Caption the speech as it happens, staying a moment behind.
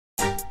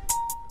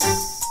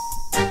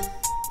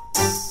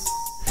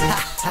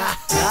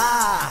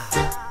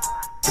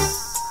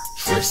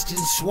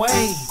Tristan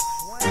Swain.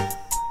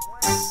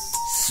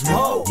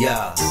 Smoke.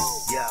 Yeah.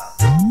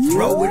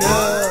 Throw it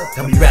up.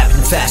 Got me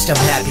rapping fast, I'm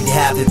happy to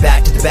have it.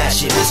 Back to the bad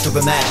shit, Mr.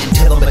 Imagine.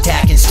 Till I'm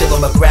attacking, still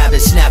I'ma grab it.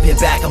 Snapping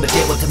back, I'ma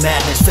deal with the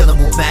madness. Filling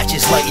with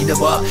matches, lighting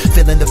them up.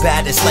 Feeling the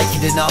baddest,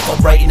 liking it up.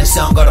 I'm writing a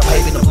song, got a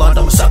pipe in the blunt.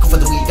 I'm a sucker for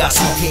the weed, got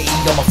smoke, can't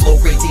eat. On my flow,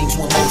 great things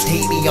when most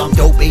hate me. I'm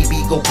dope, baby,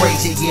 go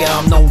crazy. Yeah,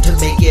 I'm known to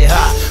make it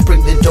hot.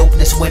 Bring the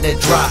dopeness when it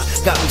drop.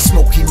 Got me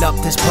smoking up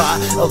this pot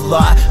a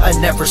lot. I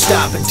never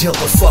stop until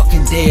the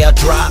fucking day I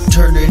drop.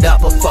 Turn it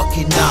up a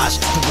fucking notch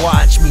to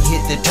watch me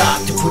hit the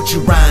top. To put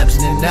your rhymes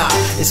in a knot.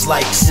 It's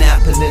like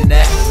snapping the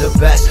neck. The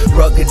best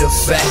rugged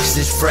effects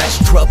is fresh.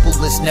 Trouble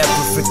is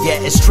never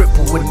forget. It's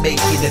triple when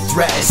making a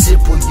threat. It's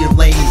simple, you're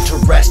lame to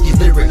rest. Your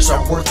lyrics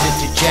are worth it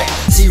to check.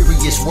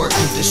 Serious work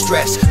and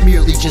distress.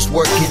 Merely just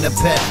working a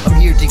pen. I'm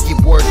here to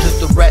give word to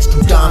the rest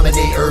who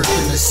dominate earth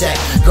in a sec.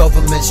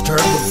 Governments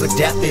turn for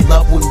death. They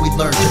love when we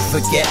learn to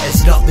forget.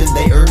 It's nothing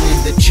they earn in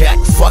the check.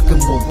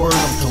 Fucking will burn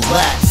them to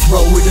last.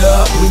 Throw it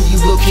up when you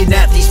looking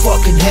at these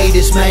fucking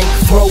haters, man.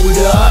 Throw it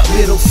up.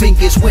 Middle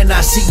fingers when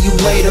I see you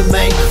later,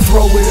 man.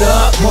 Throw it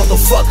up.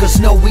 Motherfuckers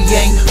know we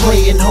ain't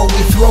playing,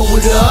 homie. Throw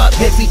it up.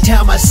 Every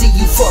time I see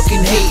you fucking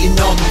hating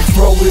on me.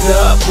 Throw it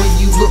up when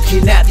you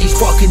looking at these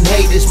fucking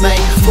haters, man.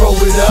 Throw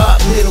it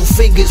up. Middle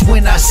fingers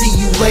when I see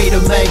you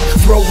later, man.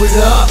 Throw it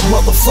up.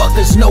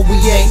 Motherfuckers know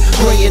we ain't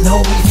playing,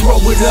 homie. Throw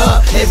it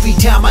up. Every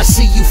time I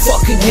see you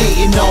fucking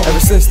hating on me. Ever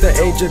since the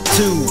age of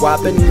 2,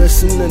 I've been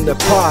listening to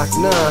Pac.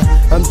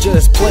 Nah, I'm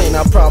just playing,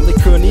 I probably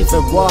couldn't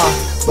even walk.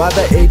 By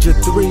the age of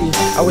 3,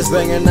 I was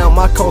banging out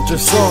my culture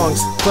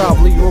songs.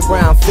 Probably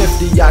around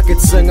 50, I could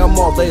sing them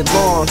all day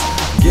long.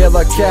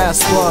 Gila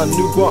Casla,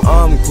 Nuba,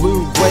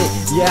 Glue, wait,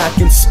 yeah, I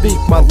can speak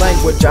my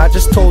language, I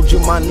just told you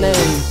my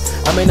name.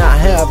 I may not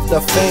have the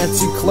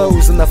fancy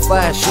clothes and the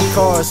flashy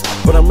cars,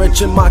 but I'm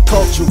rich in my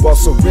culture,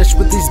 also rich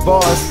with these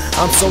bars.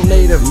 I'm so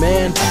native,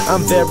 man,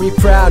 I'm very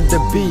proud to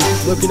be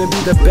looking to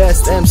be the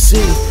best MC.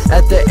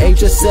 At the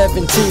age of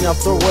 17, I'll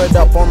throw it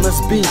up on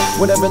this beat.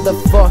 Whatever the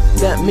fuck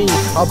that mean,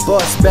 I'll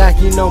bust back,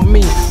 you know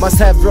me. Must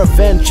have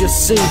revenge, you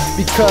see,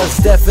 because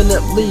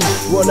definitely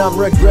what I'm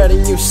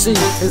regretting, you see,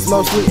 is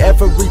mostly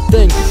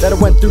everything that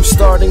I went through,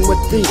 starting with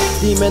the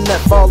demon that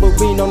followed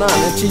me. No, not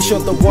a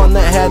t-shirt, the one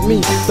that had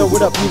me. Throw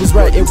it up, you was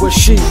right, it was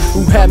she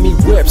who had me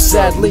whipped,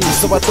 sadly,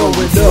 so I throw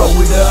it up.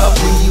 Throw it up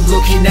when you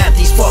looking at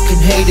these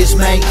fucking haters,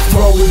 man.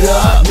 Throw it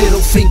up.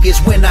 Middle fingers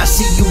when I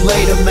see you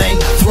later, man.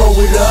 Throw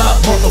it up.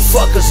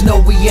 Motherfuckers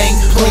know we ain't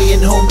playing,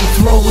 homie.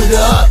 Throw it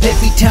up.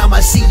 Every time I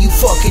see you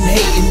fucking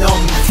hating on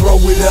me. Throw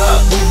it up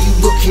when you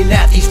looking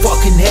at these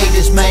fucking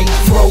haters, man.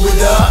 Throw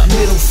it up.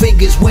 Middle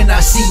fingers when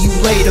I see you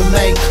later,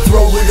 man.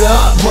 Throw it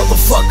up.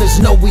 Motherfuckers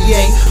know we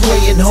ain't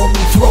playing, homie.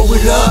 Throw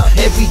it up.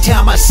 Every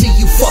time I see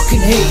you fucking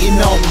hating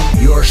on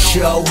me. Your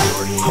show,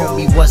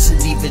 homie,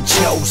 wasn't even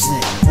chosen.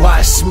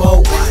 Why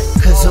smoke?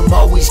 Cause I'm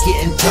always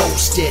getting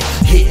toasted.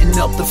 Hitting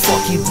up the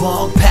fucking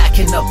bong,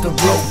 packing up the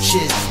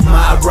roaches.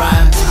 My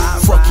rhymes,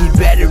 fucking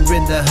better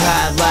in the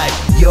highlight.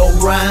 Your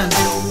rhymes,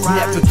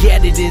 never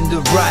get it in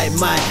the right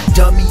mind.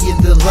 Dummy in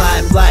the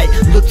limelight,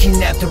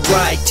 looking at the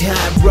right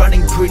time,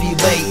 running pretty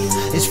late.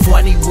 It's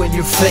funny when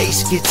your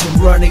face gets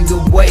running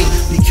away,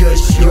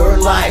 because your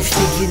life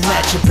thinking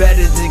that you're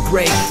better than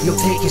great. You'll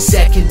take a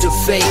second to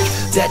fake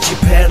that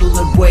you're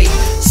peddling weight.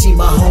 See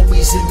my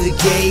homies in the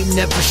game,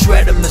 never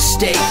shred a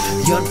mistake.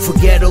 The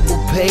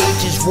unforgettable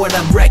page is what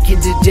I'm wrecking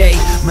today.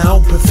 My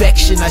own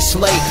perfection I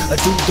slay, a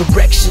new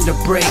direction to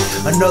break,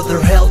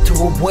 another hell to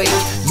awake.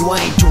 You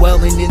ain't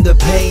dwelling in the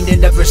pain and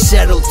never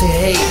settle to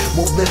hate.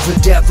 Won't live a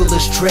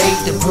devilish trade,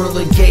 the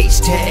pearly gates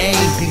to aim,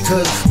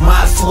 because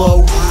my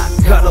flow,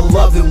 gotta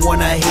love it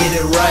when I hit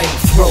it right.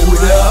 Throw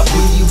it up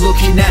when you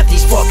looking at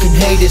these fucking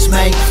haters,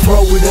 man.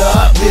 Throw it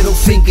up. Middle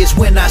fingers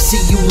when I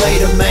see you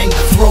later, man.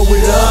 Throw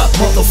it up.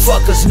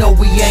 Motherfuckers know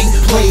we ain't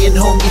playing,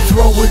 homie.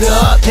 Throw it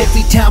up.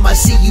 Every time I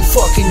see you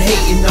fucking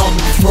hating on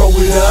me. Throw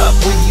it up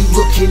when you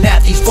looking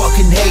at these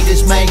fucking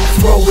haters, man.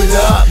 Throw it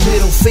up.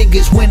 Middle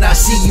fingers when I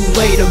see you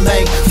later,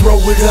 man. Throw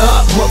it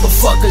up.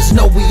 Motherfuckers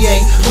know we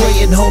ain't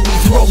playing, homie.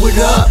 Throw it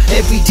up.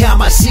 Every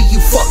time I see you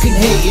fucking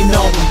hating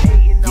on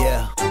me.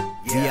 Yeah.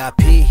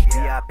 VIP,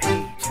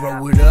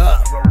 throw it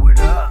up.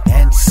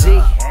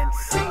 NC,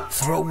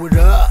 throw it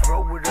up.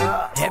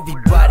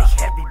 Everybody,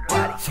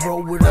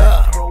 throw it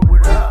up.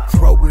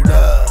 Throw it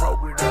up.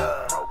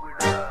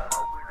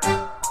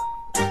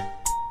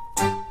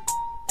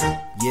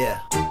 Yeah.